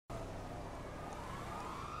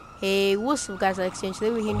Hey, what's up guys, Alex here.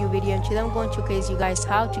 Today we're here in a new video, and today I'm going to showcase you guys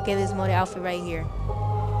how to get this modded outfit right here.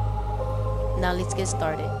 Now let's get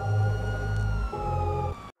started.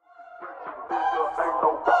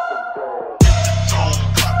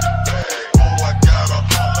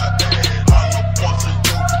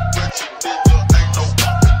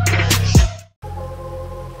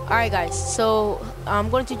 Alright guys, so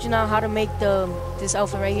I'm going to teach you now how to make this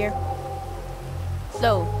outfit right here.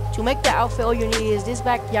 So to make the outfit, all you need is this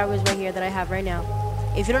black joggers right here that I have right now.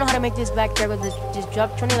 If you don't know how to make this black joggers, just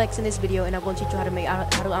drop 20 likes in this video and I'm going to teach you how to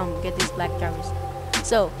get these black joggers.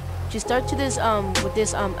 So to start to this with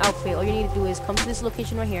this outfit, all you need to do is come to this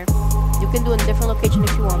location right here. You can do it in a different location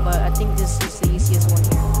if you want, but I think this is the easiest one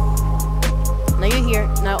here. Now you're here.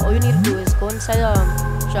 Now all you need to do is go inside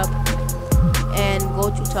shop and go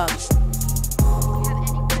to tops.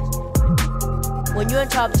 When you're in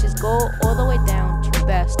tops, just go all the way down to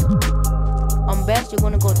best. On best, you're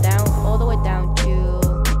gonna go down all the way down to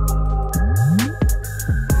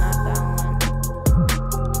not that one.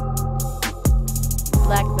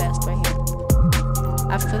 Black vest right here.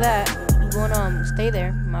 After that, you're gonna stay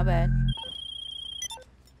there. My bad.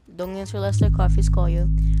 Don't answer unless their coffees call you.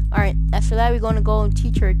 Alright, after that we're gonna go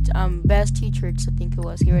t-shirts, best t-shirts, I think it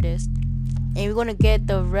was. Here it is. And we're gonna get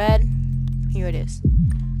the red, here it is.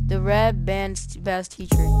 The red best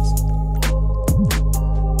t-shirts.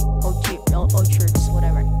 Oh, shirts,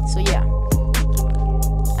 whatever. So yeah.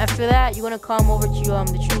 After that, you're gonna come over to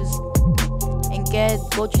the shoes and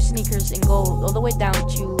go to sneakers and go all the way down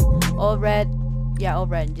to all red. Yeah, all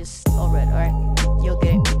red, just all red. Alright, you'll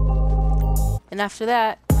get it. And after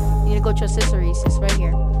that, you need to go to accessories. It's right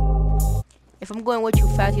here. If I'm going way too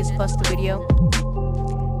fast, just pause the video.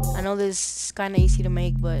 I know this is kind of easy to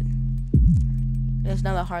make, but it's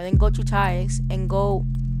not that hard. Then go to ties and go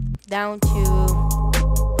down to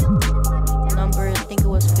number, I think it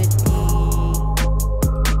was 50, let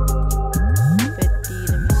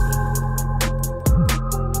me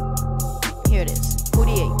see. Here it is,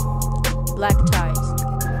 48, black ties.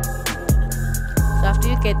 So after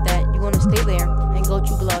you get that, you're going to stay there and go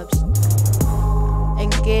to gloves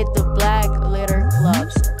and get the black leather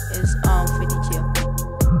gloves. It's 52.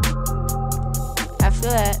 After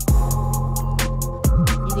that,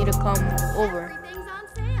 you need to come over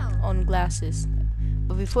on glasses.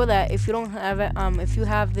 But before that, if you don't have it, if you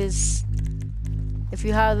have the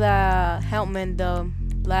helmet, the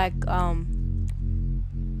black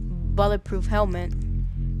bulletproof helmet,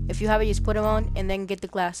 if you have it, just put them on and then get the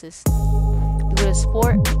glasses. You go to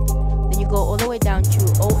sport, then you go all the way down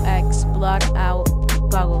to OX blot out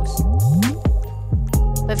goggles.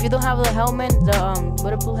 But if you don't have the helmet, the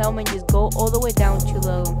bulletproof helmet, just go all the way down to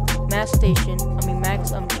the Max station, Max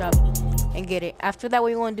shop, and get it. After that, what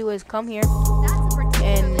you want to do is come here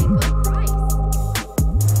and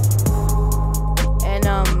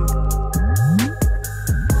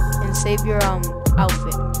save your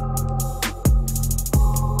outfit.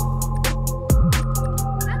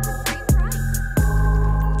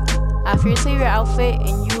 After you save your outfit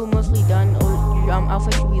and you mostly done, or your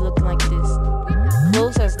outfit should be looking like this,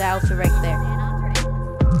 close as the outfit right there.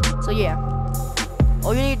 So yeah.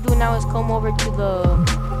 All you need to do now is come over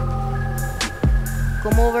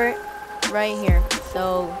right here.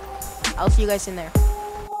 So I'll see you guys in there.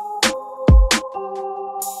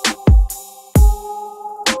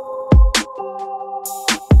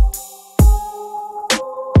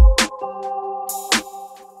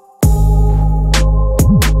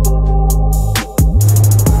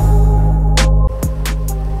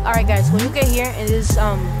 Alright guys, when you get here in this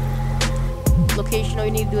location, all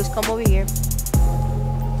you need to do is come over here.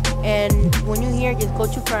 And when you're here, just go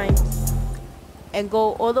to crimes and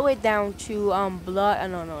go all the way down to blood.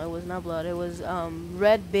 No, it was not blood. It was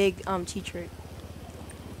red big t-shirt.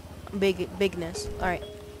 Bigness. Alright.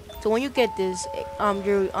 So when you get this,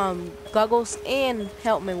 your goggles and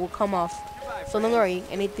helmet will come off. So don't worry,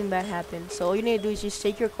 anything bad happens. So all you need to do is just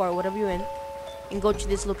take your car, whatever you're in, and go to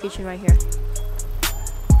this location right here.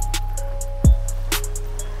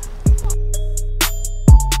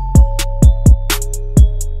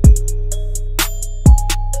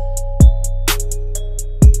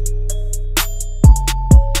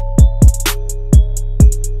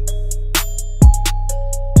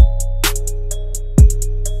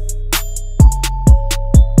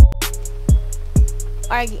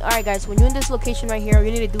 Alright guys, when you're in this location right here, all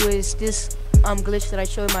you need to do is this glitch that I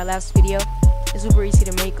showed in my last video. It's super easy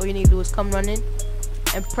to make. All you need to do is come running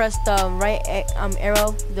and press the right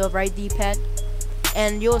arrow, the right D-pad,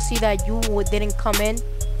 and you'll see that you didn't come in.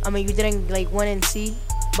 You didn't went and see,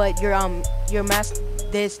 but your mask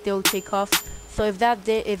did still take off. So if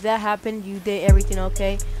that happened, you did everything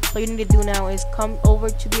okay. all you need to do now is come over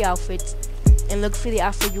to the outfits and look for the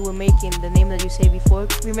outfit you were making, the name that you saved before.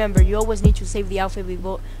 Remember, you always need to save the outfit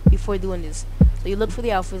before doing this. So you look for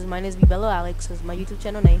the outfits. Mine is bebello Alex, that's my YouTube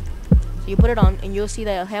channel name. So you put it on and you'll see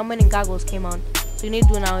that a helmet and goggles came on. So you need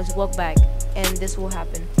to do now is walk back and this will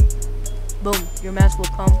happen. Boom, your mask will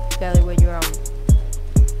come together with your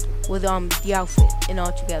the outfit and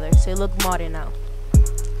all together. So it look modern now.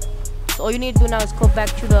 So all you need to do now is go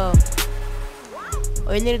back to the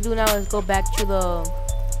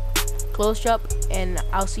clothes shop, and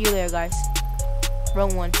I'll see you there, guys.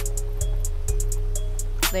 Wrong one.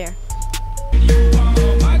 There.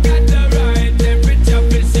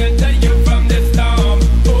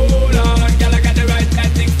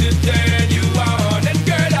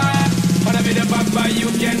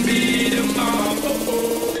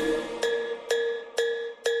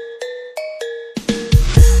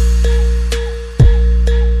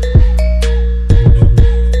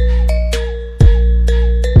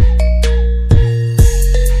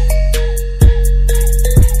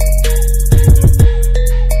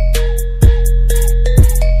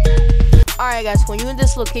 Alright guys, when you're in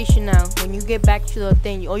this location now, when you get back to the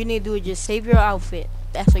thing, all you need to do is just save your outfit.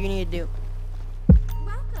 That's all you need to do.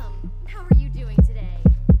 Welcome. How are you doing today?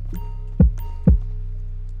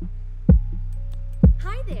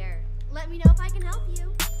 Hi there. Let me know if I can help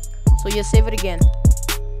you. So you save it again.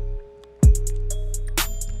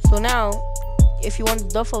 So now, if you want the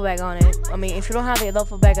duffel bag on it, I mean, if you don't have the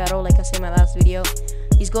duffel bag at all, like I said in my last video,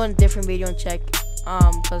 he's going to a different video and check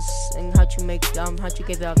and how to make how to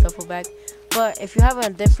get the duffel bag. But if you have a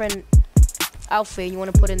different outfit, you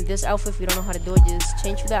want to put in this outfit. If you don't know how to do it, just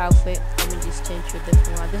change to the outfit. Let me just change to a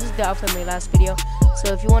different one. This is the outfit in my last video.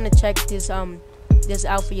 So if you want to check this this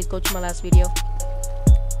outfit, just go to my last video.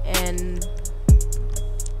 And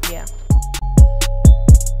yeah.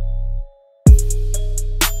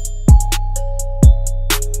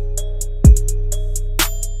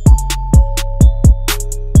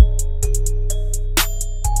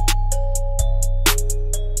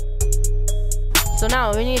 So now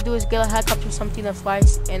all you need to do is get a helicopter, something that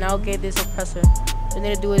flies, and I'll get this oppressor. All you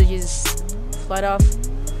need to do is just fly off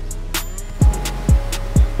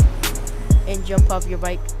and jump off your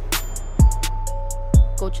bike.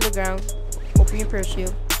 Go to the ground, open your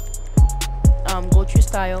parachute, go to your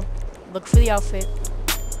style, look for the outfit,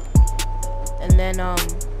 and then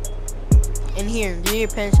in here, do your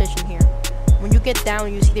penetration here. When you get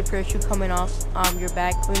down, you see the parachute coming off your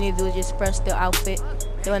back. All you need to do is just press the outfit,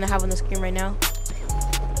 the one I have on the screen right now.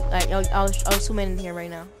 Like I'll zoom in here right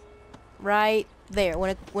now. Right there.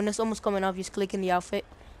 When it's almost coming off, just click in the outfit,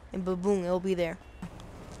 and boom, it'll be there.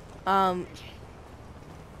 So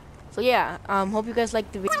yeah, hope you guys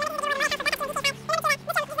liked the video.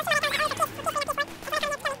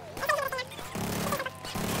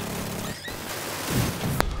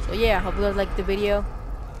 So yeah, hope you guys liked the video,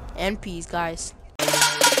 and peace, guys.